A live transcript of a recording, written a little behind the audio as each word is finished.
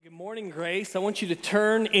morning, Grace. I want you to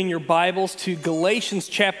turn in your Bibles to Galatians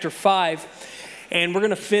chapter 5, and we're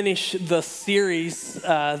going to finish the series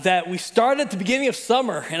that we started at the beginning of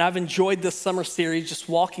summer, and I've enjoyed this summer series, just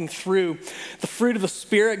walking through the fruit of the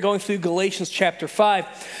Spirit, going through Galatians chapter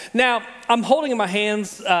 5. Now, I'm holding in my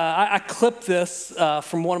hands, I clipped this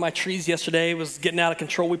from one of my trees yesterday. It was getting out of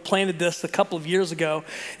control. We planted this a couple of years ago.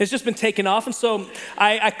 It's just been taken off, and so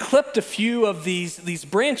I clipped a few of these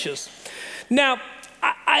branches. Now,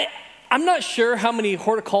 I'm not sure how many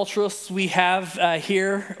horticulturists we have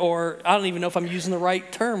here, or I don't even know if I'm using the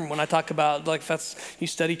right term when I talk about, like, if that's, you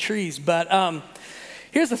study trees. But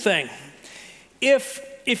here's the thing.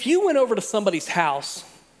 If you went over to somebody's house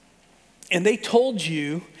and they told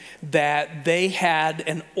you that they had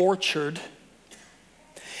an orchard,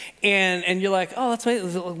 and you're like, oh, that's right.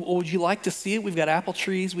 Would you like to see it? We've got apple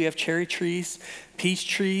trees, we have cherry trees, peach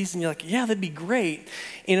trees. And you're like, yeah, that'd be great.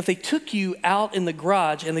 And if they took you out in the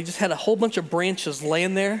garage and they just had a whole bunch of branches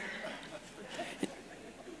laying there,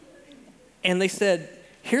 and they said,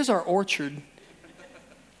 here's our orchard.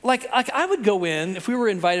 Like I would go in, if we were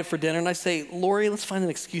invited for dinner, and I say, Lori, let's find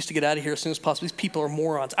an excuse to get out of here as soon as possible. These people are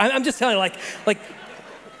morons. I'm just telling you, like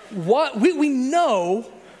what we know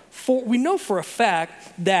for a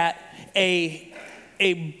fact that a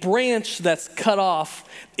branch that's cut off,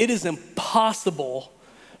 it is impossible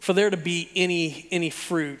for there to be any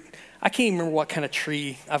fruit. I can't even remember what kind of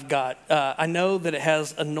tree I've got. I know that it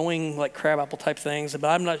has annoying, like, crabapple type things, but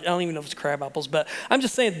I don't even know if it's crabapples. But I'm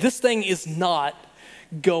just saying, this thing is not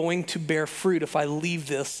going to bear fruit if I leave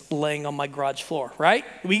this laying on my garage floor, right?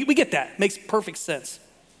 We get that. Makes perfect sense.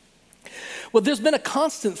 Well, there's been a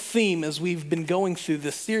constant theme as we've been going through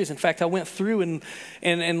this series. In fact, I went through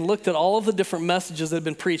and looked at all of the different messages that have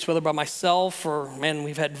been preached, whether by myself or, man,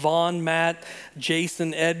 we've had Vaughn, Matt,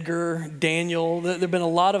 Jason, Edgar, Daniel. There have been a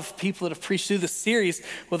lot of people that have preached through this series,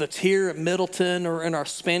 whether it's here at Middleton or in our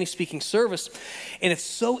Spanish-speaking service. And it's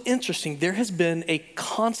so interesting. There has been a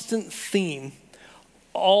constant theme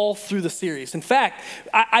all through the series. In fact,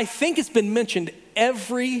 I think it's been mentioned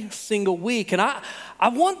every single week. And I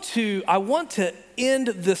want to end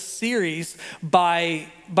this series by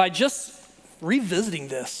just revisiting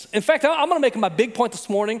this. In fact, I'm going to make my big point this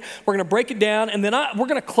morning. We're going to break it down, and then we're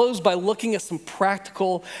going to close by looking at some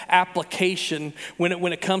practical application when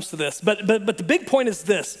it comes to this. But the big point is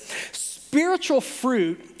this: spiritual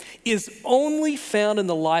fruit is only found in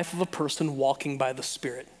the life of a person walking by the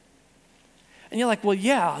Spirit. And you're like, well,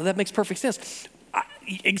 yeah, that makes perfect sense.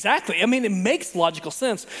 Exactly. I mean, it makes logical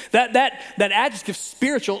sense. That adjective,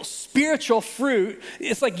 spiritual fruit,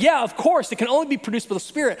 it's like, yeah, of course, it can only be produced by the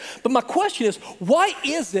Spirit. But my question is, why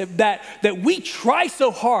is it that we try so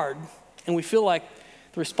hard and we feel like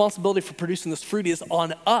the responsibility for producing this fruit is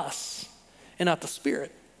on us and not the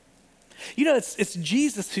Spirit? You know, it's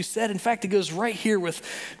Jesus who said, in fact, it goes right here with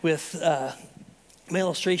my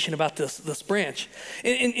illustration about this branch.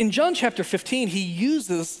 In John chapter 15, he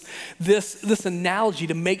uses this analogy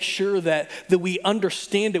to make sure that we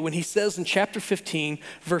understand it when he says in chapter 15,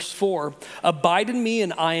 verse 4, abide in me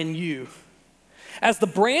and I in you. As the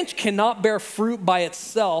branch cannot bear fruit by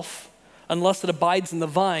itself unless it abides in the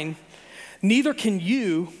vine, neither can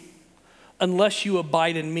you unless you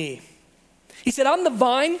abide in me. He said, I'm the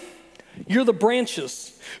vine, you're the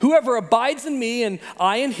branches. Whoever abides in me and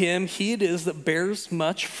I in him, he it is that bears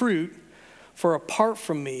much fruit, for apart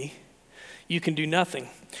from me, you can do nothing.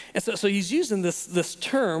 And so he's using this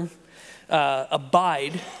term,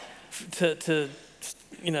 abide, to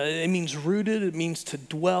it means rooted, it means to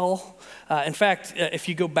dwell. In fact, if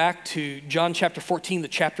you go back to John chapter 14, the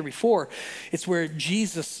chapter before, it's where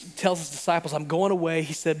Jesus tells his disciples, I'm going away.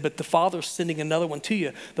 He said, but the Father's sending another one to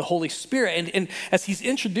you, the Holy Spirit. And as he's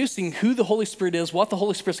introducing who the Holy Spirit is, what the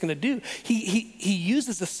Holy Spirit's going to do, he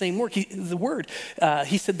uses the same word.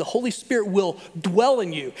 He said the Holy Spirit will dwell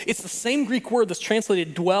in you. It's the same Greek word that's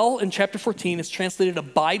translated dwell in chapter 14. It's translated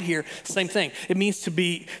abide here. Same thing. It means to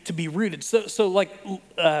be rooted. So like,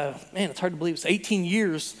 man, it's hard to believe. It's 18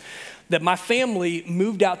 years that my family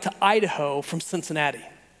moved out to Idaho from Cincinnati.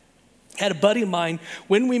 I had a buddy of mine,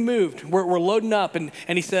 when we moved, we're loading up, and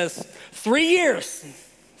he says, 3 years,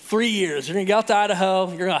 you're gonna get out to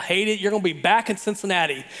Idaho, you're gonna hate it, you're gonna be back in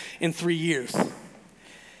Cincinnati in 3 years.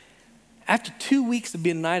 After 2 weeks of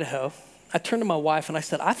being in Idaho, I turned to my wife and I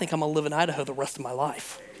said, I think I'm gonna live in Idaho the rest of my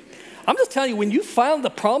life. I'm just telling you, when you find the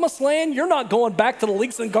promised land, you're not going back to the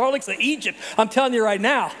leeks and garlics of Egypt. I'm telling you right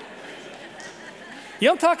now. You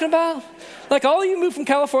know what I'm talking about? Like, all of you moved from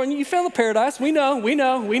California, you found the paradise. We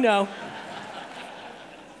know.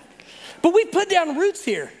 But we put down roots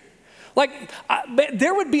here.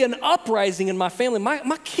 There would be an uprising in my family.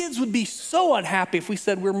 My kids would be so unhappy if we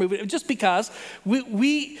said we're moving, just because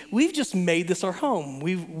we've just made this our home.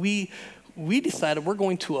 We decided we're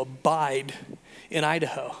going to abide in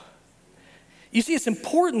Idaho. You see, it's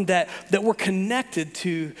important that we're connected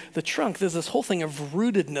to the trunk. There's this whole thing of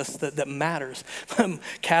rootedness that matters.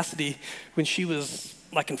 Cassidy, when she was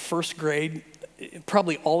like in first grade,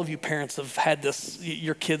 probably all of you parents have had this,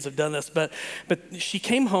 your kids have done this, but she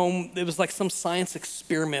came home, it was like some science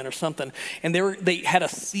experiment or something, and they had a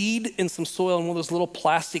seed in some soil in one of those little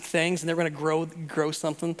plastic things, and they were gonna grow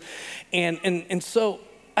something. And so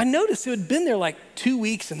I noticed it had been there like 2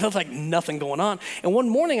 weeks and there was like nothing going on. And one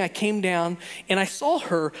morning I came down and I saw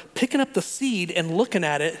her picking up the seed and looking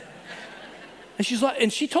at it.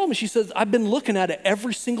 And she told me, she says, I've been looking at it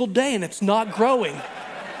every single day and it's not growing.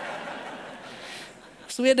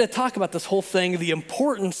 So we had to talk about this whole thing, the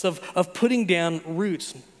importance of putting down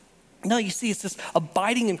roots. No, you see, it's this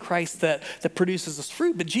abiding in Christ that produces this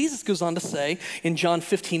fruit. But Jesus goes on to say in John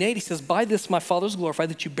 15:8, he says, by this my Father is glorified,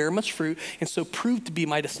 that you bear much fruit, and so prove to be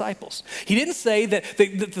my disciples. He didn't say that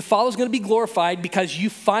the Father's going to be glorified because you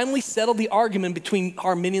finally settled the argument between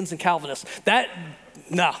Arminians and Calvinists.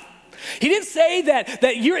 No. He didn't say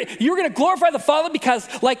that you're going to glorify the Father because,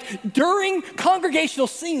 like, during congregational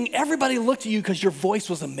singing, everybody looked at you because your voice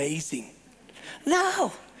was amazing.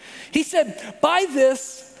 No. He said, by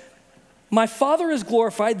this, my Father is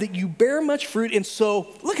glorified, that you bear much fruit, and so,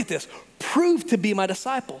 look at this, prove to be my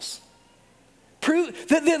disciples.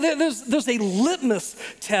 There's a litmus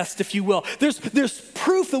test, if you will. There's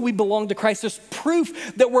proof that we belong to Christ. There's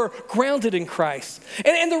proof that we're grounded in Christ.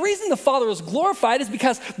 And the reason the Father is glorified is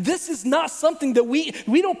because this is not something that we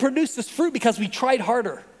don't produce this fruit because we tried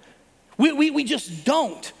harder. We just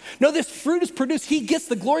don't. No, this fruit is produced. He gets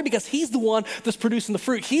the glory because he's the one that's producing the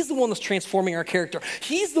fruit. He's the one that's transforming our character.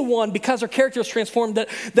 He's the one, because our character is transformed,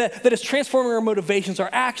 that is transforming our motivations, our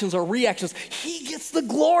actions, our reactions. He gets the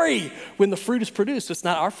glory when the fruit is produced. It's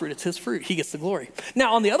not our fruit, it's his fruit. He gets the glory.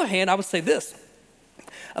 Now, on the other hand, I would say this.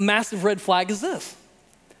 A massive red flag is this.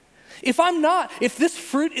 If this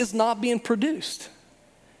fruit is not being produced,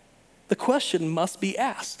 the question must be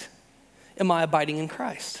asked, am I abiding in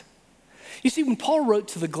Christ? You see, when Paul wrote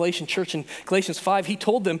to the Galatian church in Galatians 5, he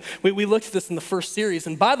told them, we looked at this in the first series,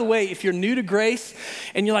 and by the way, if you're new to grace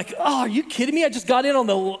and you're like, oh, are you kidding me? I just got in on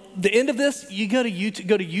the end of this. You go to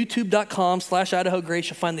youtube.com/Idaho Grace.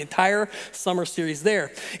 You'll find the entire summer series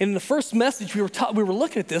there. And in the first message, we were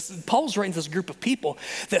looking at this, and Paul was writing to this group of people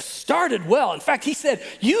that started well. In fact, he said,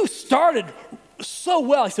 you started so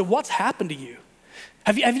well. He said, what's happened to you?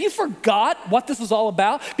 Have you forgot what this is all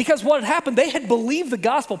about? Because what had happened, they had believed the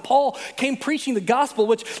gospel. Paul came preaching the gospel,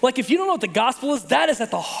 which, like, if you don't know what the gospel is, that is at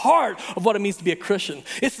the heart of what it means to be a Christian.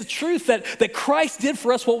 It's the truth that Christ did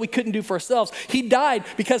for us what we couldn't do for ourselves. He died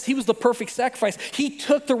because he was the perfect sacrifice. He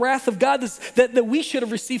took the wrath of God that we should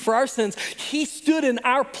have received for our sins. He stood in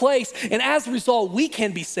our place, and as a result, we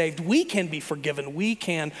can be saved. We can be forgiven. We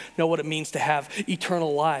can know what it means to have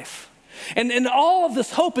eternal life. And all of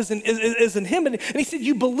this hope is in him. And he said,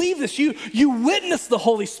 you believe this. You witness the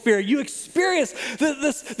Holy Spirit. You experience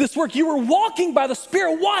this work. You were walking by the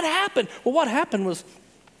Spirit. What happened? Well, what happened was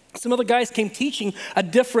some other guys came teaching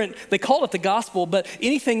they called it the gospel, but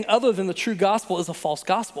anything other than the true gospel is a false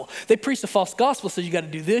gospel. They preached a false gospel, said you got to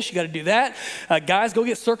do this, you got to do that. Guys, go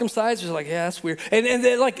get circumcised. They're like, yeah, that's weird. And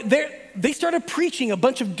they started preaching a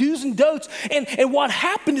bunch of do's and don'ts. And what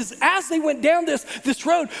happened is, as they went down this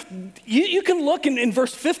road, you can look in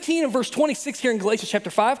verse 15 and verse 26 here in Galatians chapter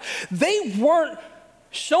 5. They weren't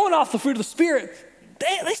showing off the fruit of the Spirit.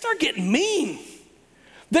 They start getting mean.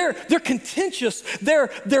 They're contentious,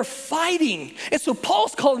 they're fighting. And so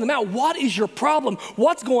Paul's calling them out. What is your problem?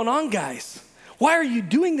 What's going on, guys? Why are you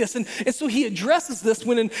doing this? And so he addresses this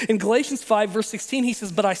when in Galatians 5, verse 16, he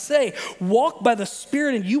says, but I say, walk by the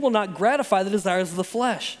Spirit and you will not gratify the desires of the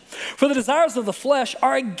flesh. For the desires of the flesh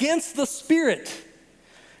are against the Spirit,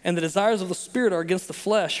 and the desires of the Spirit are against the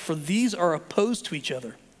flesh, for these are opposed to each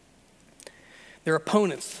other. They're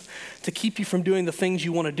opponents to keep you from doing the things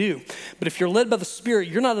you want to do. But if you're led by the Spirit,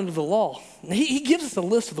 you're not under the law. He gives us a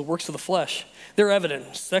list of the works of the flesh. They're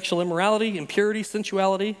evident: sexual immorality, impurity,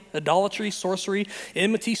 sensuality, idolatry, sorcery,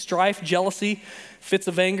 enmity, strife, jealousy, fits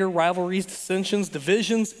of anger, rivalries, dissensions,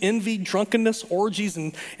 divisions, envy, drunkenness, orgies,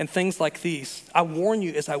 and things like these. I warn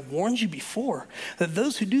you, as I warned you before, that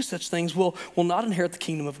those who do such things will not inherit the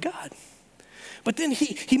kingdom of God. But then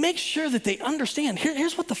he makes sure that they understand.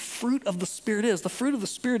 Here's what the fruit of the Spirit is. The fruit of the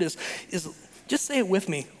Spirit is, just say it with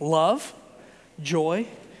me: love, joy,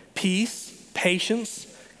 peace, patience,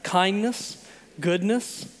 kindness,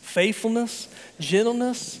 goodness, faithfulness,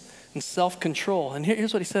 gentleness, and self-control. And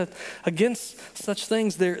here's what he said: against such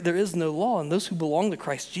things there is no law, and those who belong to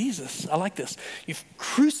Christ Jesus, I like this, you've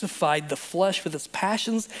crucified the flesh with its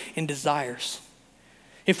passions and desires.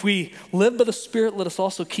 If we live by the Spirit, let us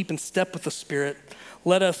also keep in step with the Spirit.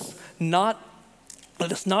 Let us not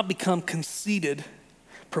become conceited,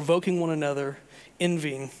 provoking one another,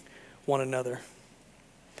 envying one another.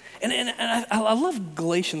 And I love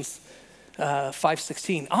Galatians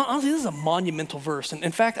 5:16. Honestly, this is a monumental verse. And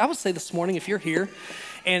in fact, I would say this morning, if you're here,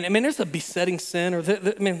 and I mean, there's a besetting sin, or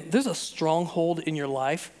there's a stronghold in your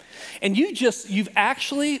life, and you've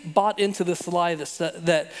actually bought into this lie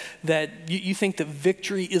that you think that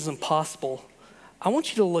victory is impossible. I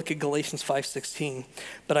want you to look at Galatians 5:16.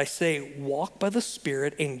 But I say, walk by the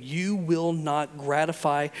Spirit, and you will not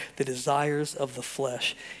gratify the desires of the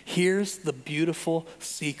flesh. Here's the beautiful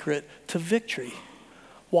secret to victory.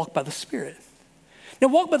 Walk by the Spirit. Now,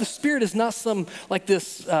 walk by the Spirit is not some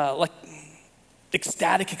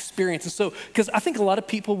ecstatic experience. And so, because I think a lot of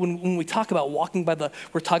people, when we talk about walking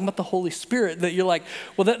we're talking about the Holy Spirit, that you're like,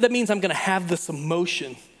 well, that means I'm going to have this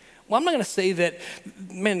emotion. Well, I'm not going to say that,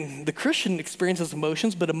 man, the Christian experiences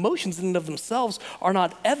emotions, but emotions in and of themselves are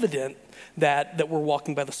not evident that we're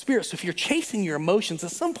walking by the Spirit. So if you're chasing your emotions,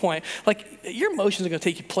 at some point, like, your emotions are going to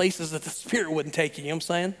take you places that the Spirit wouldn't take you. You know what I'm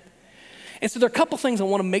saying? And so there are a couple things I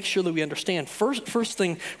want to make sure that we understand. First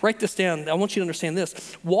thing, write this down. I want you to understand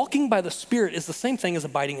this. Walking by the Spirit is the same thing as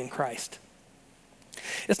abiding in Christ.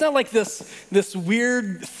 It's not like this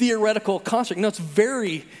weird theoretical construct. No, it's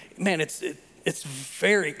very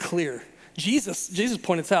clear. Jesus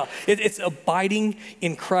pointed this out. It's abiding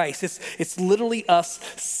in Christ. It's literally us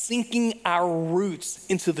sinking our roots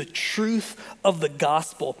into the truth of the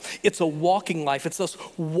gospel. It's a walking life. It's us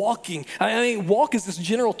walking. I mean, walk is this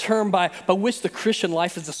general term by which the Christian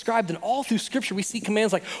life is described. And all through Scripture, we see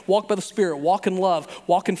commands like walk by the Spirit, walk in love,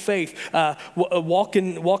 walk in faith, walk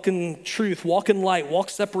in truth, walk in light, walk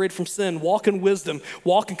separated from sin, walk in wisdom,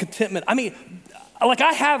 walk in contentment. I mean, like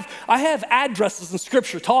I have addresses in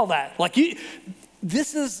Scripture to all that.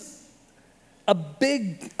 This is a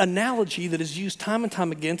big analogy that is used time and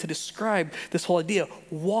time again to describe this whole idea,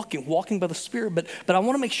 walking by the Spirit. But I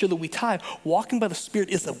want to make sure that we tie walking by the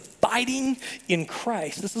Spirit is abiding in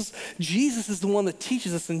Christ. Jesus is the one that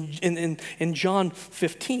teaches us in John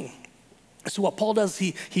 15. So what Paul does,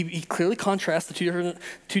 he clearly contrasts the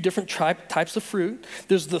two different types of fruit.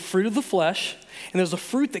 There's the fruit of the flesh, and there's a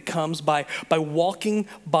fruit that comes by walking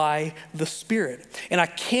by the Spirit. And I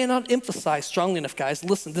cannot emphasize strongly enough, guys,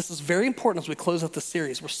 listen, this is very important as we close out the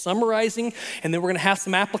series. We're summarizing, and then we're going to have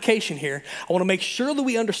some application here. I want to make sure that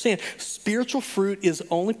we understand spiritual fruit is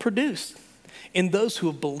only produced in those who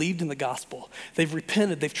have believed in the gospel. They've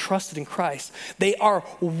repented, they've trusted in Christ. They are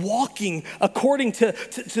walking according to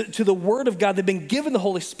the word of God. They've been given the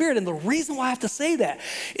Holy Spirit. And the reason why I have to say that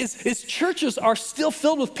is churches are still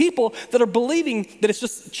filled with people that are believing that it's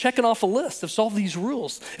just checking off a list of all these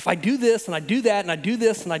rules. If I do this and I do that and I do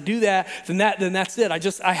this and I do that, then that's it.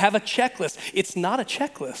 I have a checklist. It's not a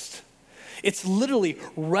checklist. It's literally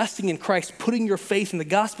resting in Christ, putting your faith in the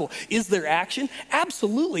gospel. Is there action?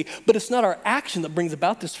 Absolutely. But it's not our action that brings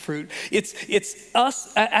about this fruit. It's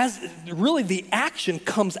us, as really the action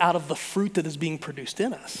comes out of the fruit that is being produced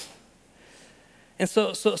in us. And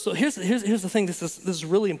so here's the thing. This is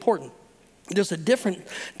really important. There's a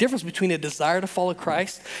difference between a desire to follow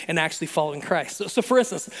Christ and actually following Christ. So for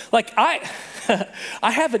instance, like I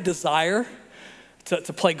have a desire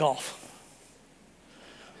to play golf.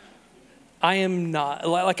 I am not.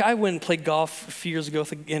 Like I went and played golf a few years ago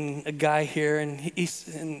with a guy here, and he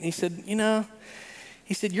said,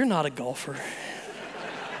 you're not a golfer.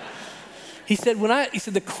 He said,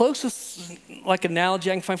 the closest like analogy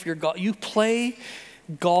I can find for your golf, you play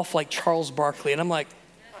golf like Charles Barkley. And I'm like,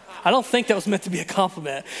 I don't think that was meant to be a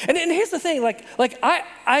compliment. And here's the thing, like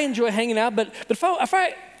I enjoy hanging out, but if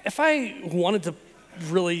I wanted to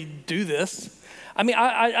really do this, I mean,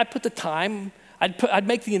 I put the time, I'd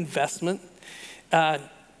make the investment.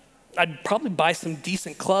 I'd probably buy some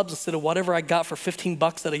decent clubs instead of whatever I got for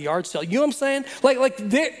 $15 at a yard sale. You know what I'm saying? Like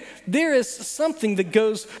there is something that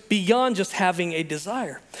goes beyond just having a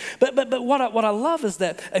desire. But what I love is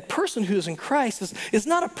that a person who is in Christ is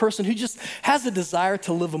not a person who just has a desire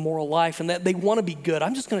to live a moral life and that they want to be good.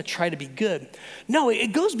 I'm just going to try to be good. No,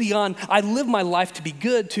 it goes beyond I live my life to be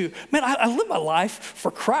good to, man, I live my life for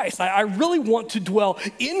Christ. I really want to dwell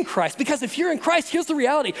in Christ, because if you're in Christ, here's the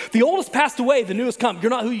reality. The old has passed away, the new has come.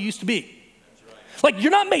 You're not who you used to be. Like,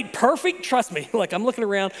 you're not made perfect, trust me. Like, I'm looking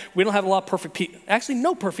around, we don't have a lot of perfect people. Actually,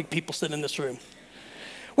 no perfect people sitting in this room.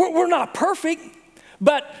 We're not perfect,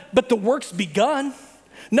 but the work's begun.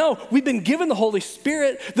 No, we've been given the Holy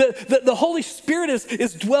Spirit. The Holy Spirit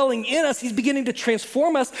is dwelling in us. He's beginning to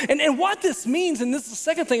transform us. And what this means, and this is the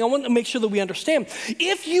second thing I want to make sure that we understand.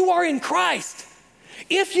 If you are in Christ,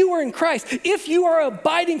 if you are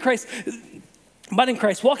abiding Christ,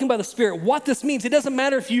 walking by the Spirit, what this means, it doesn't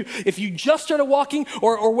matter if you just started walking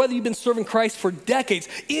or whether you've been serving Christ for decades.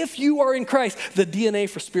 If you are in Christ, the DNA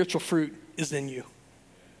for spiritual fruit is in you.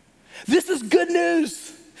 This is good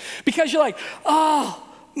news because you're like, oh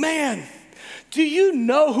man, do you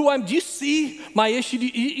know who do you see my issue?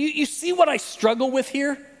 You see what I struggle with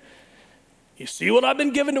here? You see what I've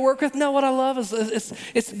been given to work with? No, what I love is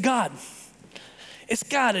it's God. It's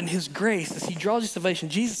God and his grace as he draws you salvation.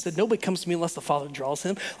 Jesus said, nobody comes to me unless the Father draws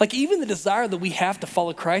him. Like even the desire that we have to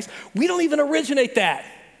follow Christ, we don't even originate that.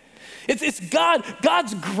 It's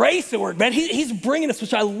God's grace at work, man. He's bringing us,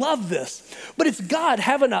 which I love this. But it's God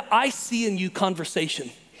having an I see in you conversation.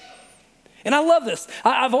 And I love this.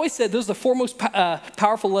 I've always said those are the four most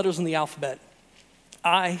powerful letters in the alphabet.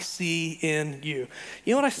 I see in you.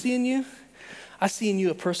 You know what I see in you? I see in you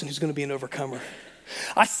a person who's going to be an overcomer.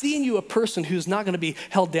 I see in you a person who's not going to be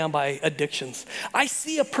held down by addictions. I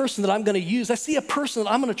see a person that I'm going to use. I see a person that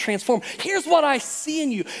I'm going to transform. Here's what I see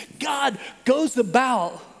in you. God goes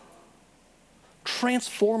about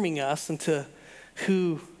transforming us into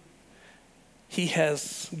who he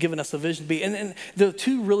has given us a vision to be. And there are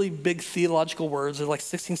two really big theological words. They're like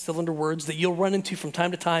 16-cylinder words that you'll run into from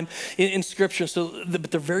time to time in Scripture. But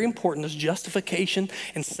they're very important. There's justification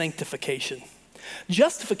and sanctification.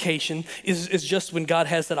 Justification is just when God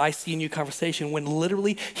has that I see in you conversation, when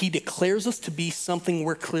literally he declares us to be something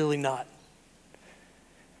we're clearly not.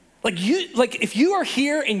 Like if you are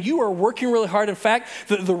here and you are working really hard, in fact,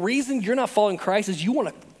 the reason you're not following Christ is you want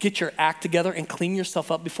to get your act together and clean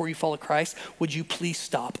yourself up before you follow Christ, would you please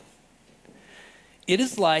stop? It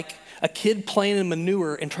is like a kid playing in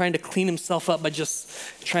manure and trying to clean himself up by just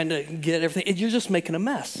trying to get everything. You're just making a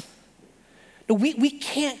mess. No, we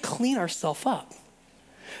can't clean ourselves up.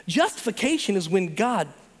 Justification is when God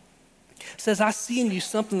says, I see in you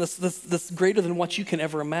something that's greater than what you can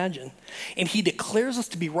ever imagine. And he declares us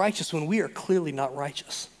to be righteous when we are clearly not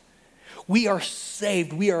righteous. We are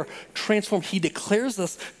saved. We are transformed. He declares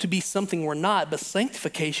us to be something we're not, but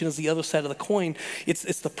sanctification is the other side of the coin.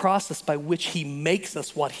 It's the process by which he makes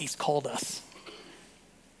us what he's called us.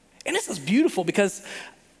 And this is beautiful because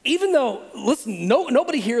even though, listen,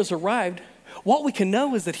 nobody here has arrived, what we can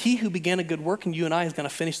know is that he who began a good work in you and I is going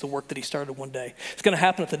to finish the work that he started one day. It's going to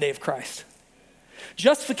happen at the day of Christ.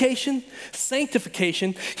 Justification,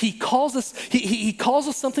 sanctification, he calls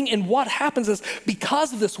us something, and what happens is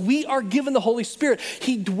because of this, we are given the Holy Spirit.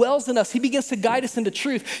 He dwells in us. He begins to guide us into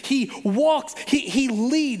truth. He walks, he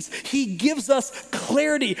leads, he gives us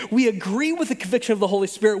clarity. We agree with the conviction of the Holy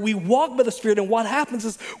Spirit. We walk by the Spirit, and what happens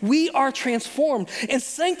is we are transformed. And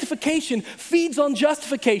sanctification feeds on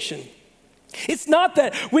justification. It's not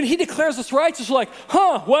that when he declares us righteous, we're like,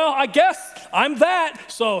 well, I guess I'm that,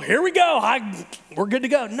 so here we go. We're good to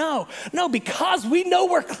go. No, because we know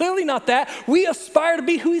we're clearly not that. We aspire to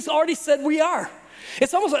be who he's already said we are.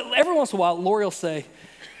 It's almost like every once in a while, Lori will say,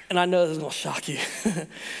 and I know this is going to shock you.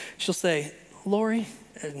 She'll say, Lori,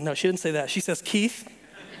 no, she didn't say that. She says, Keith.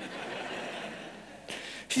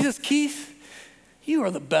 She says, Keith, you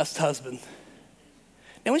are the best husband.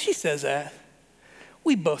 And when she says that,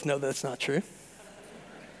 we both know that's not true.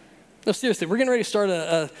 No, seriously, we're getting ready to start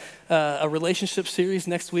a relationship series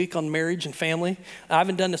next week on marriage and family. I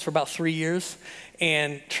haven't done this for about 3 years,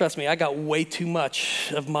 and trust me, I got way too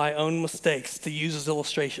much of my own mistakes to use as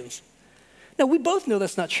illustrations. Now, we both know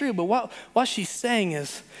that's not true, but what she's saying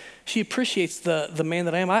is she appreciates the man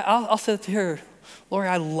that I am. I'll say it to her, Lori,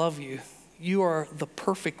 I love you. You are the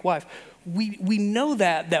perfect wife. We know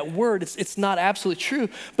that word, it's not absolutely true,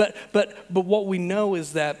 but what we know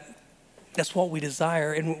is that that's what we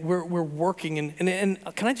desire, and we're working.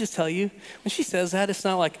 And can I just tell you, when she says that, it's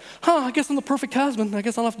not like, I guess I'm the perfect husband. I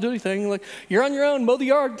guess I don't have to do anything. Like, you're on your own, mow the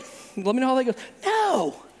yard. Let me know how that goes.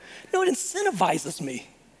 No, it incentivizes me.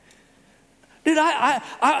 Dude,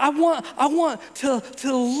 I want to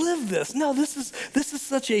live this. No, this is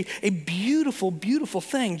such a beautiful, beautiful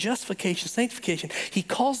thing. Justification, sanctification. He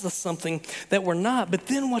calls us something that we're not. But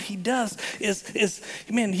then what he does is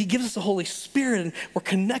he gives us the Holy Spirit, and we're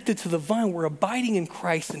connected to the vine. We're abiding in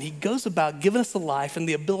Christ, and he goes about giving us the life and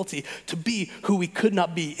the ability to be who we could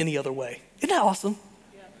not be any other way. Isn't that awesome?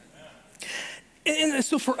 And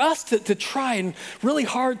so for us to try and really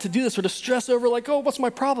hard to do this or to stress over like, what's my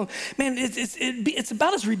problem? Man, it's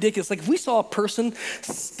about as ridiculous. Like if we saw a person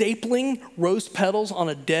stapling rose petals on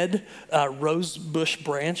a dead rose bush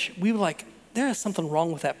branch, we would like, there is something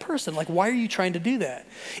wrong with that person. Like, why are you trying to do that?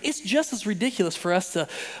 It's just as ridiculous for us to,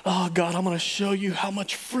 oh God, I'm gonna show you how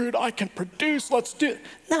much fruit I can produce. Let's do it.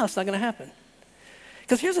 No, it's not gonna happen.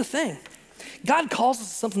 Because here's the thing. God calls us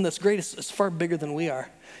to something that's great. It's far bigger than we are.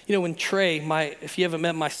 You know, when Trey, if you haven't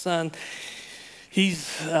met my son,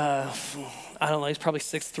 he's, I don't know, he's probably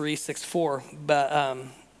 6'3", 6'4", but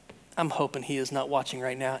I'm hoping he is not watching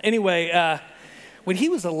right now. Anyway, when he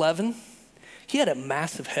was 11, he had a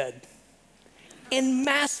massive head and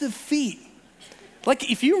massive feet.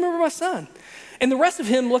 Like, if you remember my son. And the rest of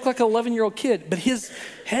him looked like an 11-year-old kid, but his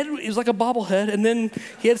head was like a bobblehead, and then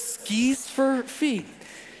he had skis for feet.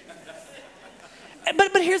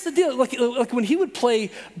 But here's the deal, like when he would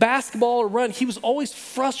play basketball or run, he was always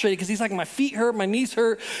frustrated because he's like, my feet hurt, my knees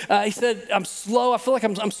hurt. He said, I'm slow, I feel like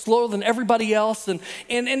I'm slower than everybody else.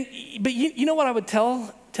 But you know what I would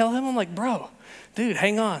tell him? I'm like, bro, dude,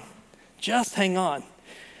 hang on, just hang on.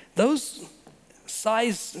 Those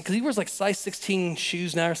size, because he wears like size 16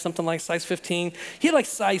 shoes now or something like size 15. He had like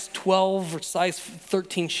size 12 or size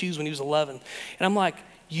 13 shoes when he was 11. And I'm like,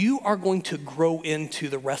 you are going to grow into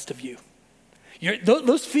the rest of you.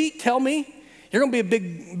 Those feet tell me you're gonna be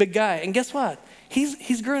a big guy. And guess what?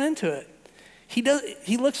 He's grown into it.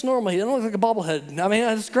 He looks normal. He doesn't look like a bobblehead. I mean,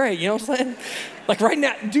 that's great, you know what I'm saying? Like right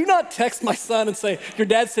now, do not text my son and say, your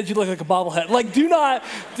dad said you look like a bobblehead. Like, do not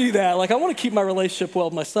do that. Like, I wanna keep my relationship well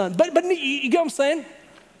with my son. But you get what I'm saying?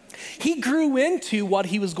 He grew into what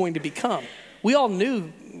he was going to become. We all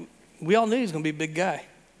knew he was gonna be a big guy.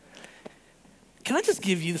 Can I just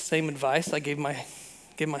give you the same advice I gave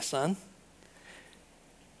my son?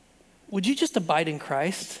 Would you just abide in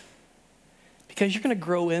Christ? Because you're gonna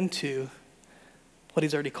grow into what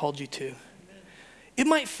he's already called you to. Amen. It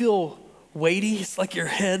might feel weighty. It's like your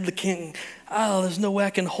head, the king, there's no way I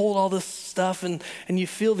can hold all this stuff. And you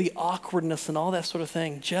feel the awkwardness and all that sort of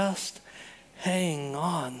thing. Just hang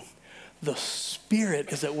on. The Spirit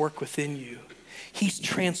is at work within you. He's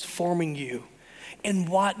transforming you. And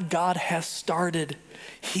what God has started,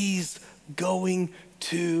 he's going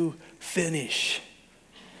to finish.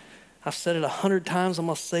 I've said it 100 times, I'm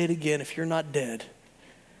gonna say it again. If you're not dead,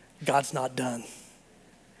 God's not done.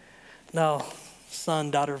 No, son,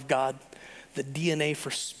 daughter of God, the DNA for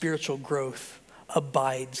spiritual growth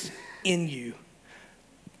abides in you.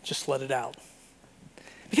 Just let it out.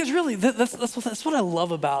 Because really, that's what I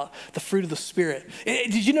love about the fruit of the Spirit.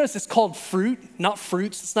 Did you notice it's called fruit, not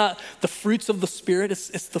fruits? It's not the fruits of the Spirit,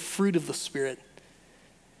 it's the fruit of the Spirit.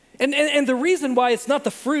 And the reason why it's not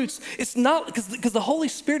the fruits, it's not because the Holy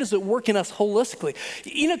Spirit is at work in us holistically.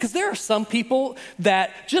 You know, because there are some people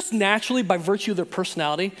that just naturally, by virtue of their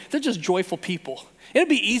personality, they're just joyful people. It'd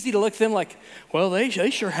be easy to look at them like, well, they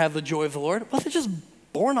sure have the joy of the Lord. Well, they're just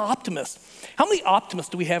born optimists. How many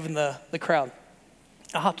optimists do we have in the crowd?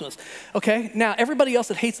 Optimists. Okay, now everybody else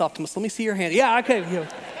that hates optimists, let me see your hand. Yeah, okay. You know.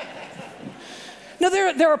 No,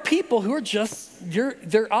 there are people who are just,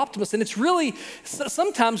 they're optimists. And it's really,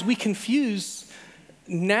 sometimes we confuse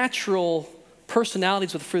natural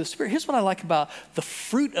personalities with the fruit of the Spirit. Here's what I like about the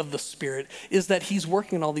fruit of the Spirit is that he's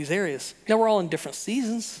working in all these areas. Now, we're all in different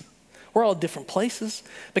seasons. We're all at different places.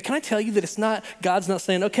 But can I tell you that God's not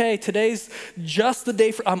saying, okay, today's just the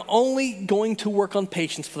day I'm only going to work on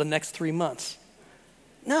patience for the next 3 months.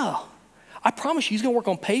 No, I promise you, he's gonna work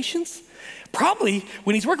on patience. Probably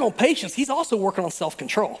when he's working on patience, he's also working on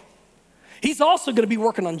self-control. He's also gonna be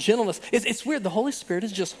working on gentleness. It's weird, the Holy Spirit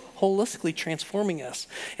is just holistically transforming us.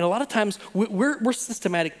 And a lot of times we're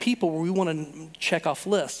systematic people where we wanna check off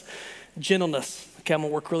lists. Gentleness, okay, I'm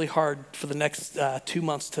gonna work really hard for the next 2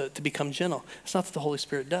 months to become gentle. It's not that the Holy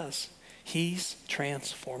Spirit does. He's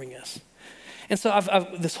transforming us. And so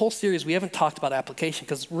this whole series, we haven't talked about application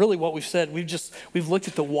because really what we've said, we've looked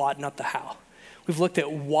at the what, not the how. We've looked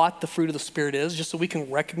at what the fruit of the Spirit is just so we can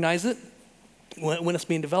recognize it when it's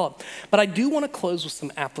being developed. But I do want to close with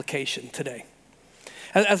some application today.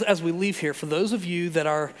 As we leave here, for those of you that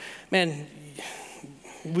are, man,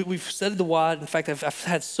 we've said the what. In fact, I've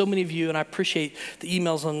had so many of you, and I appreciate the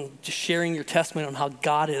emails on just sharing your testimony on how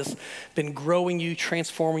God has been growing you,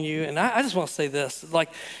 transforming you. And I just want to say this, like,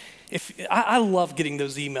 I love getting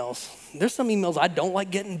those emails. There's some emails I don't like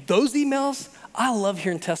getting. Those emails, I love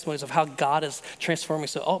hearing testimonies of how God is transforming.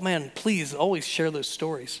 So, oh man, please always share those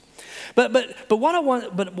stories. But what I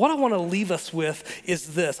want to leave us with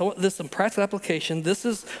is this. I want this some practical application. This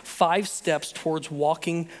is 5 steps towards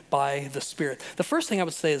walking by the Spirit. The first thing I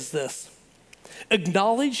would say is this: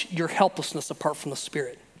 acknowledge your helplessness apart from the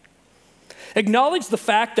Spirit. Acknowledge the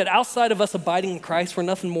fact that outside of us abiding in Christ, we're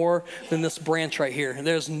nothing more than this branch right here. And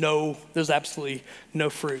there's absolutely no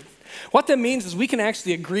fruit. What that means is we can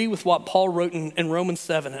actually agree with what Paul wrote in Romans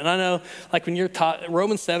 7. And I know, like when you're taught,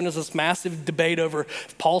 Romans 7 is this massive debate over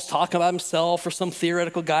if Paul's talking about himself or some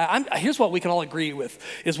theoretical guy. Here's what we can all agree with,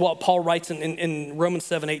 is what Paul writes in Romans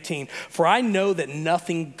 7:18. For I know that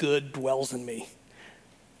nothing good dwells in me.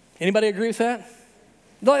 Anybody agree with that?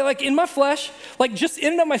 Like in my flesh, like just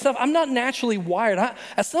in and of myself, I'm not naturally wired.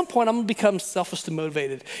 At some point, I'm gonna become selfishly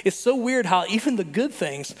motivated. It's so weird how even the good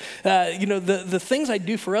things, the things I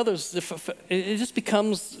do for others, if it just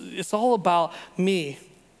becomes, it's all about me.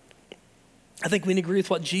 I think we can agree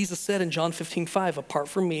with what Jesus said in John 15:5. Apart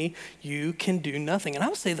from me, you can do nothing. And I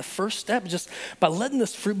would say the first step, just by letting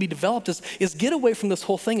this fruit be developed, is get away from this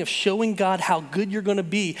whole thing of showing God how good you're gonna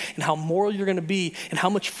be and how moral you're gonna be and how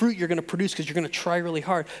much fruit you're gonna produce because you're gonna try really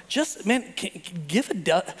hard. Just, man,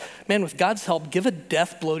 with God's help, give a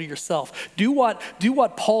death blow to yourself. Do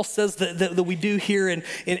what Paul says that we do here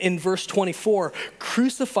in verse 24.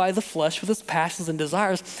 Crucify the flesh with its passions and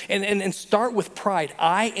desires and start with pride.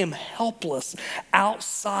 I am helpless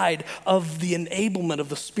outside of the enablement of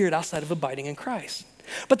the Spirit, outside of abiding in Christ.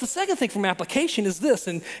 But the second thing from application is this,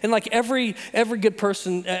 and like every good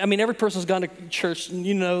person, every person who's gone to church, and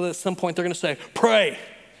you know that at some point they're gonna say, pray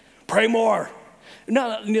more.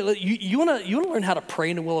 No, you wanna learn how to pray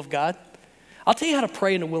in the will of God? I'll tell you how to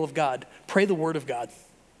pray in the will of God. Pray the word of God.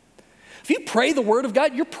 If you pray the word of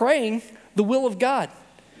God, you're praying the will of God.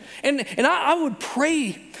 And I would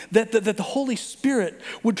pray that the Holy Spirit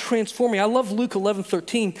would transform me. I love Luke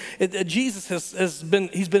 11:13. Jesus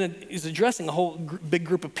he's addressing a whole big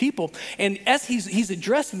group of people. And as he's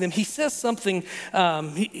addressing them, he says something,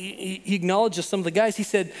 he acknowledges some of the guys. He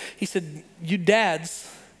said, you dads,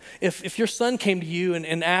 if your son came to you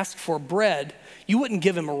and asked for bread, you wouldn't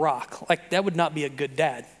give him a rock. Like that would not be a good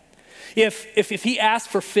dad. If he asked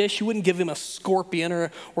for fish, you wouldn't give him a scorpion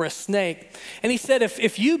or a snake. And he said,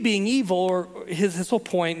 if you being evil, or his whole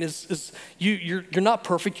point is you're not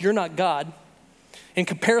perfect, you're not God. In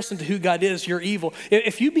comparison to who God is, you're evil.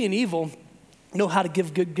 If you being evil know how to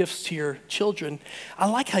give good gifts to your children, I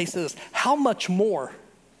like how he says, how much more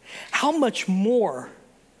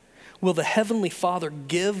will the Heavenly Father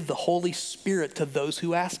give the Holy Spirit to those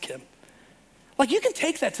who ask him? Like you can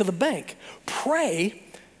take that to the bank. Pray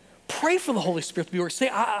for the Holy Spirit to be working. Say,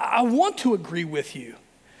 I want to agree with you.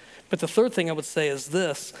 But the third thing I would say is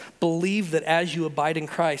this: believe that as you abide in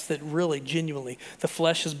Christ, that really, genuinely, the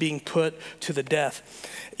flesh is being put to the death.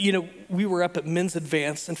 You know, we were up at Men's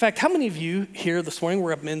Advance. In fact, how many of you here this morning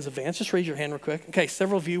were at Men's Advance? Just raise your hand real quick. Okay,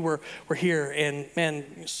 several of you were here, and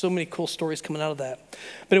man, so many cool stories coming out of that.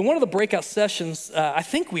 But in one of the breakout sessions, I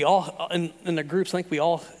think we all, in the groups,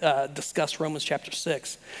 discussed Romans chapter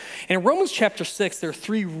 6. And in Romans chapter 6, there are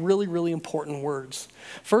three really, really important words.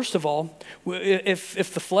 First of all,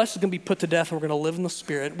 if the flesh is going to be put to death and we're going to live in the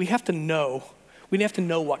Spirit, we have to know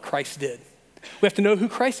what Christ did. We have to know who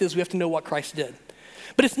Christ is. We have to know what Christ did.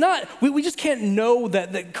 But it's not, we just can't know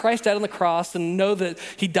that Christ died on the cross and know that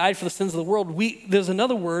he died for the sins of the world. There's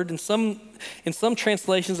another word in some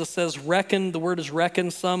translations it says reckon. The word is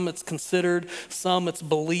reckon. Some it's considered, some it's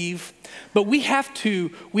believe. But we have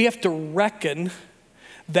to reckon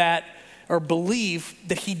that, or believe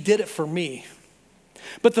that he did it for me.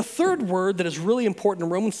 But the third word that is really important in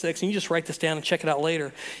Romans 6, and you just write this down and check it out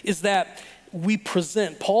later, is that we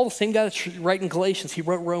present. Paul, the same guy that's writing Galatians, he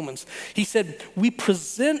wrote Romans. He said, we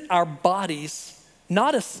present our bodies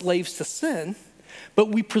not as slaves to sin, but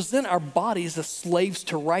we present our bodies as slaves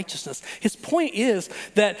to righteousness. His point is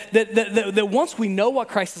that once we know what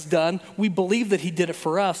Christ has done, we believe that he did it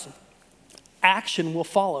for us, action will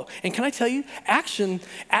follow. And can I tell you,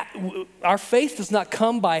 our faith does not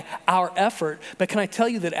come by our effort, but can I tell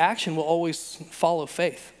you that action will always follow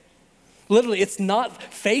faith? Literally, it's not,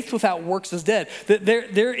 faith without works is dead.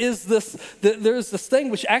 There's this thing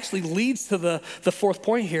which actually leads to the fourth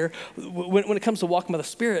point here. When it comes to walking by the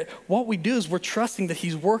Spirit, what we do is we're trusting that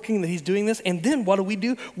he's working, that he's doing this, and then what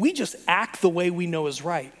do? We just act the way we know is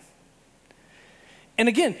right. And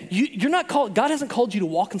again, you're not called, God hasn't called you to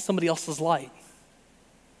walk in somebody else's light.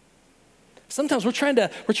 Sometimes we're trying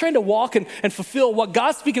to walk and fulfill what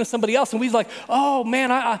God's speaking to somebody else, and we're like, oh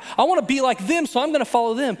man, I want to be like them, so I'm going to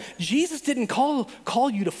follow them. Jesus didn't call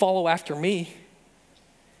you to follow after me.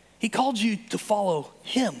 He called you to follow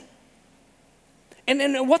him.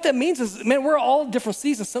 And what that means is, man, we're all different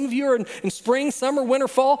seasons. Some of you are in spring, summer, winter,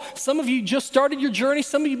 fall. Some of you just started your journey.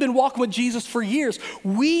 Some of you have been walking with Jesus for years.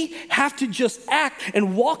 We have to just act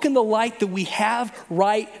and walk in the light that we have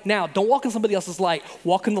right now. Don't walk in somebody else's light.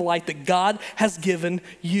 Walk in the light that God has given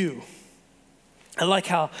you. I like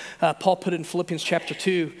how Paul put it in Philippians chapter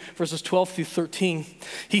 2, verses 12 through 13.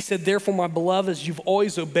 He said, therefore, my beloved, as you've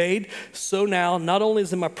always obeyed, so now, not only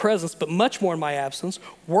is in my presence, but much more in my absence,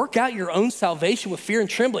 work out your own salvation with fear and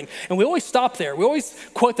trembling. And we always stop there. We always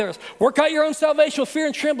quote there, work out your own salvation with fear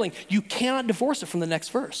and trembling. You cannot divorce it from the next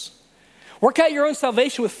verse. Work out your own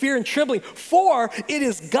salvation with fear and trembling, for it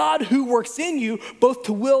is God who works in you both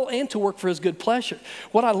to will and to work for his good pleasure.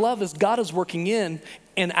 What I love is God is working in,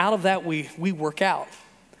 and out of that we work out.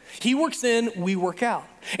 He works in, we work out.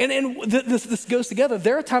 And this goes together.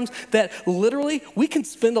 There are times that literally we can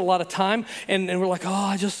spend a lot of time and we're like,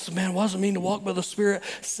 oh, wasn't mean to walk by the Spirit.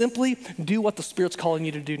 Simply do what the Spirit's calling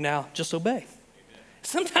you to do now. Just obey.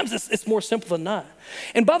 Sometimes it's more simple than not.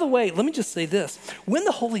 And by the way, let me just say this. When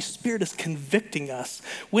the Holy Spirit is convicting us,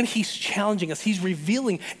 when he's challenging us, he's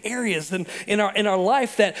revealing areas in our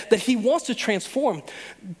life that he wants to transform,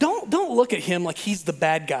 don't look at him like he's the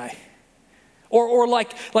bad guy or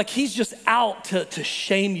like he's just out to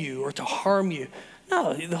shame you or to harm you.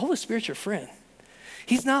 No, the Holy Spirit's your friend.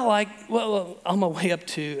 He's not like, well on my way up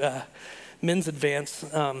to men's advance,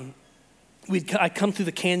 I come through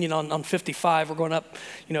the canyon on 55. We're going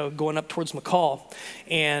up towards McCall,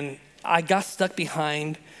 and I got stuck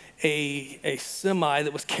behind a semi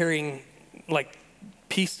that was carrying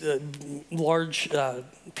large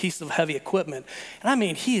piece of heavy equipment. And I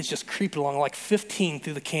mean, he is just creeping along like 15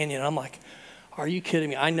 through the canyon. And I'm like, are you kidding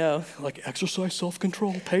me? I know, like exercise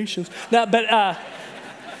self-control, patience. No, but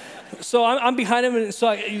so I'm behind him, and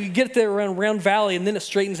so you get there around Round Valley, and then it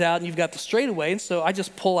straightens out, and you've got the straightaway. And so I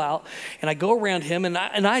just pull out, and I go around him, and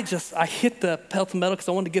I hit the pedal to the metal because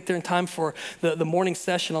I wanted to get there in time for the morning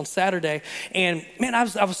session on Saturday. And man, I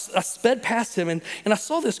sped past him, and I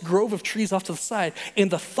saw this grove of trees off to the side, and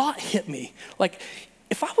the thought hit me, like,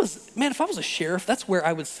 if I was a sheriff, that's where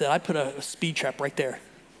I would sit. I'd put a speed trap right there,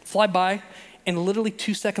 fly by. And literally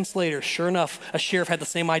 2 seconds later, sure enough, a sheriff had the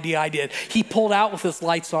same idea I did. He pulled out with his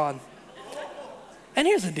lights on. And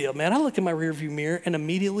here's the deal, man. I looked in my rearview mirror, and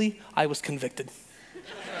immediately I was convicted.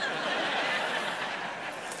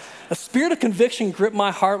 A spirit of conviction gripped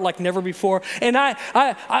my heart like never before. And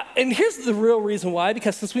and here's the real reason why,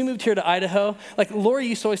 because since we moved here to Idaho, like Lori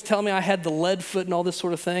used to always tell me I had the lead foot and all this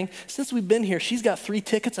sort of thing. Since we've been here, she's got 3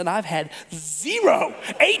 tickets and I've had 0.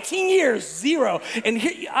 18 years, 0. And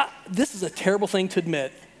this is a terrible thing to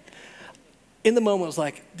admit. In the moment, I was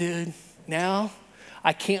like, dude, now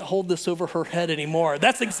I can't hold this over her head anymore.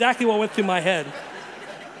 That's exactly what went through my head.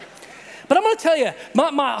 But I'm gonna tell you,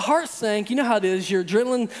 my heart sank. You know how it is, your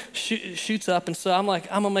adrenaline shoots up. And so I'm like,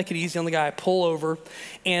 I'm gonna make it easy on the guy. I pull over,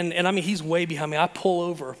 and I mean, he's way behind me. I pull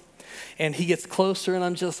over, and he gets closer, and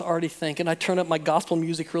I'm just already thinking. I turn up my gospel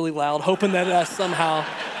music really loud, hoping that somehow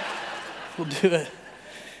will do it.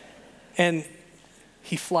 And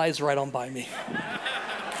he flies right on by me.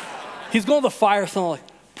 He's going to the fire, so I'm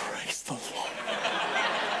like, praise the Lord.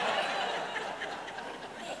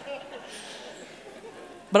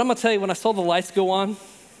 But I'm gonna tell you, when I saw the lights go on,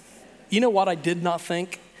 you know what I did not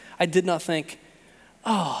think? I did not think,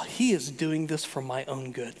 oh, he is doing this for my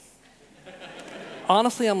own good.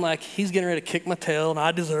 Honestly, I'm like, he's getting ready to kick my tail, and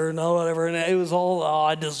I deserve, no, whatever. And it was all, oh,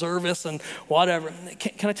 I deserve this and whatever.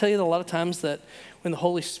 Can I tell you that a lot of times that when the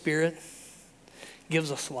Holy Spirit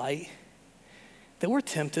gives us light, that we're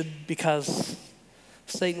tempted because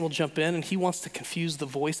Satan will jump in and he wants to confuse the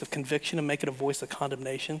voice of conviction and make it a voice of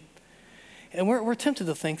condemnation. And we're tempted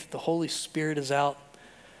to think that the Holy Spirit is out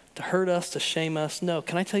to hurt us, to shame us. No,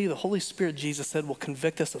 can I tell you, the Holy Spirit, Jesus said, will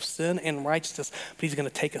convict us of sin and righteousness, but he's gonna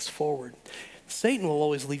take us forward. Satan will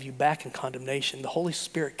always leave you back in condemnation. The Holy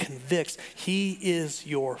Spirit convicts. He is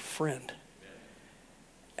your friend.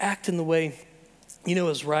 Act in the way you know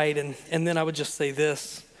is right. And then I would just say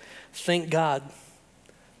this, thank God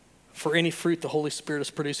for any fruit the Holy Spirit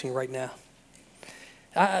is producing right now.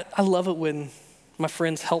 I love it when my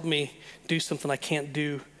friends help me do something I can't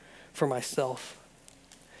do for myself.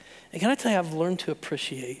 And can I tell you, I've learned to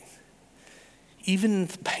appreciate, even in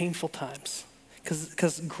the painful times,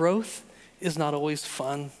 because growth is not always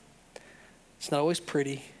fun. It's not always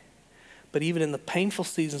pretty. But even in the painful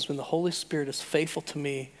seasons when the Holy Spirit is faithful to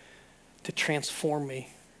me to transform me,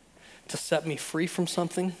 to set me free from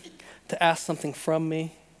something, to ask something from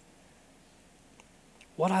me,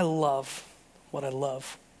 what I love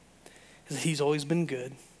is that he's always been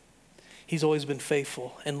good. He's always been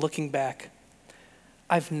faithful. And looking back,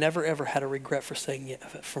 I've never ever had a regret for saying yes,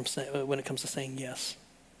 when it comes to saying yes.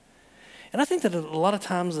 And I think that a lot of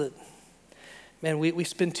times that, man, we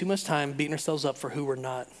spend too much time beating ourselves up for who we're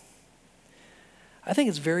not. I think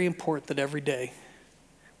it's very important that every day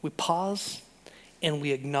we pause and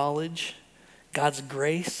we acknowledge God's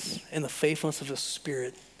grace and the faithfulness of his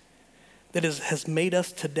Spirit that has made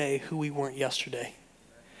us today who we weren't yesterday.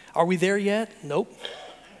 Are we there yet? Nope.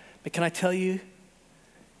 But can I tell you,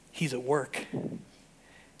 he's at work.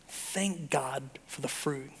 Thank God for the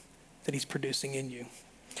fruit that he's producing in you.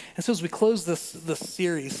 And so as we close this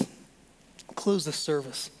series, close this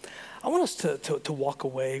service, I want us to walk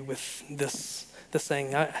away with this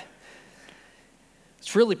thing.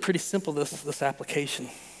 It's really pretty simple, this application.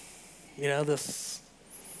 You know, this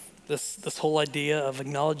whole idea of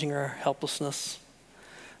acknowledging our helplessness,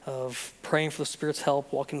 of praying for the Spirit's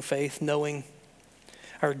help, walking in faith, knowing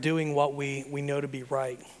or doing what we know to be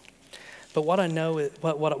right. But what I know,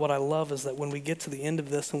 what I love is that when we get to the end of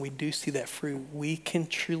this and we do see that fruit, we can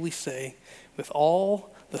truly say with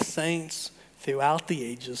all the saints throughout the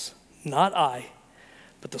ages, not I,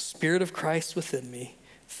 but the Spirit of Christ within me,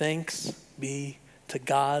 thanks be to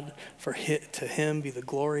God, to him be the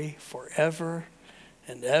glory forever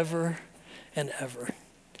and ever and ever.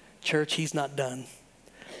 Church, he's not done.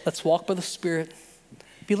 Let's walk by the Spirit,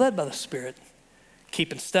 be led by the Spirit,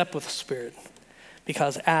 keep in step with the Spirit,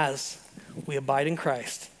 because as we abide in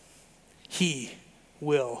Christ, he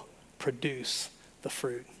will produce the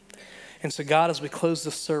fruit. And so God, as we close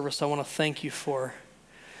this service, I want to thank you for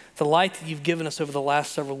the light that you've given us over the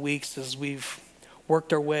last several weeks as we've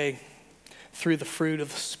worked our way through the fruit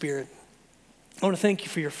of the Spirit. I want to thank you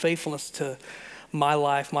for your faithfulness to my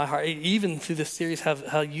life, my heart, even through this series,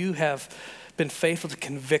 how you have been faithful to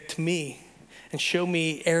convict me and show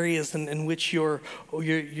me areas in which you're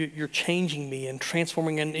changing me and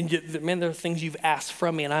transforming. And man, there are things you've asked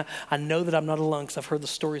from me, and I know that I'm not alone because I've heard the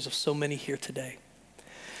stories of so many here today.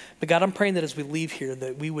 But God, I'm praying that as we leave here,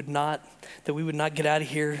 that we would not get out of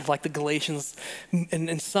here like the Galatians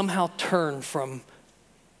and somehow turn from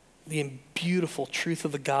the beautiful truth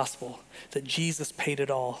of the gospel that Jesus paid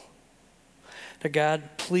it all. Now God,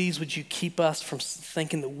 please would you keep us from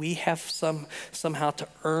thinking that we have somehow to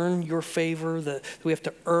earn your favor, that we have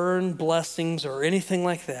to earn blessings or anything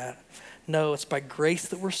like that. No, it's by grace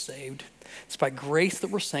that we're saved. It's by grace that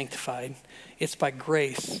we're sanctified. It's by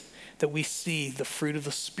grace that we see the fruit of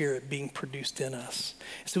the Spirit being produced in us.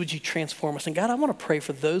 So would you transform us? And God, I want to pray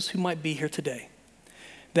for those who might be here today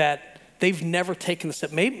that they've never taken the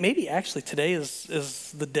step. Maybe actually today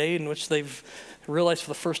is the day in which they've realized for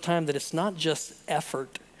the first time that it's not just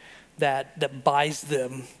effort that buys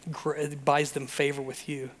them favor with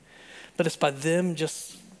you, but it's by them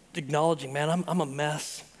just acknowledging, man, I'm a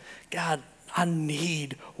mess. God, I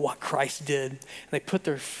need what Christ did. And they put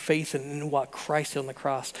their faith in what Christ did on the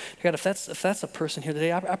cross. God, if that's a person here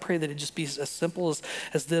today, I pray that it just be as simple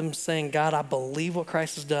as them saying, God, I believe what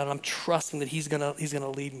Christ has done. I'm trusting that he's gonna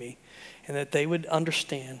lead me. And that they would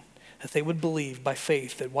understand, that they would believe by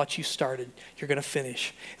faith that what you started, you're gonna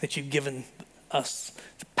finish. That you've given us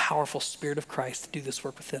the powerful Spirit of Christ to do this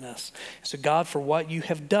work within us. So God, for what you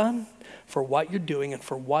have done, for what you're doing, and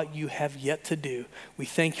for what you have yet to do, we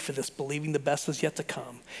thank you for this, believing the best is yet to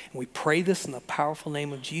come. And we pray this in the powerful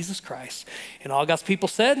name of Jesus Christ. And all God's people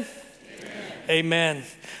said, Amen.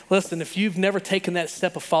 Listen, if you've never taken that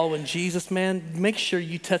step of following Jesus, man, make sure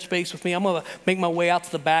you touch base with me. I'm going to make my way out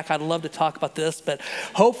to the back. I'd love to talk about this, but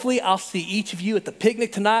hopefully I'll see each of you at the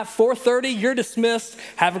picnic tonight, 4:30. You're dismissed.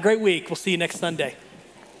 Have a great week. We'll see you next Sunday.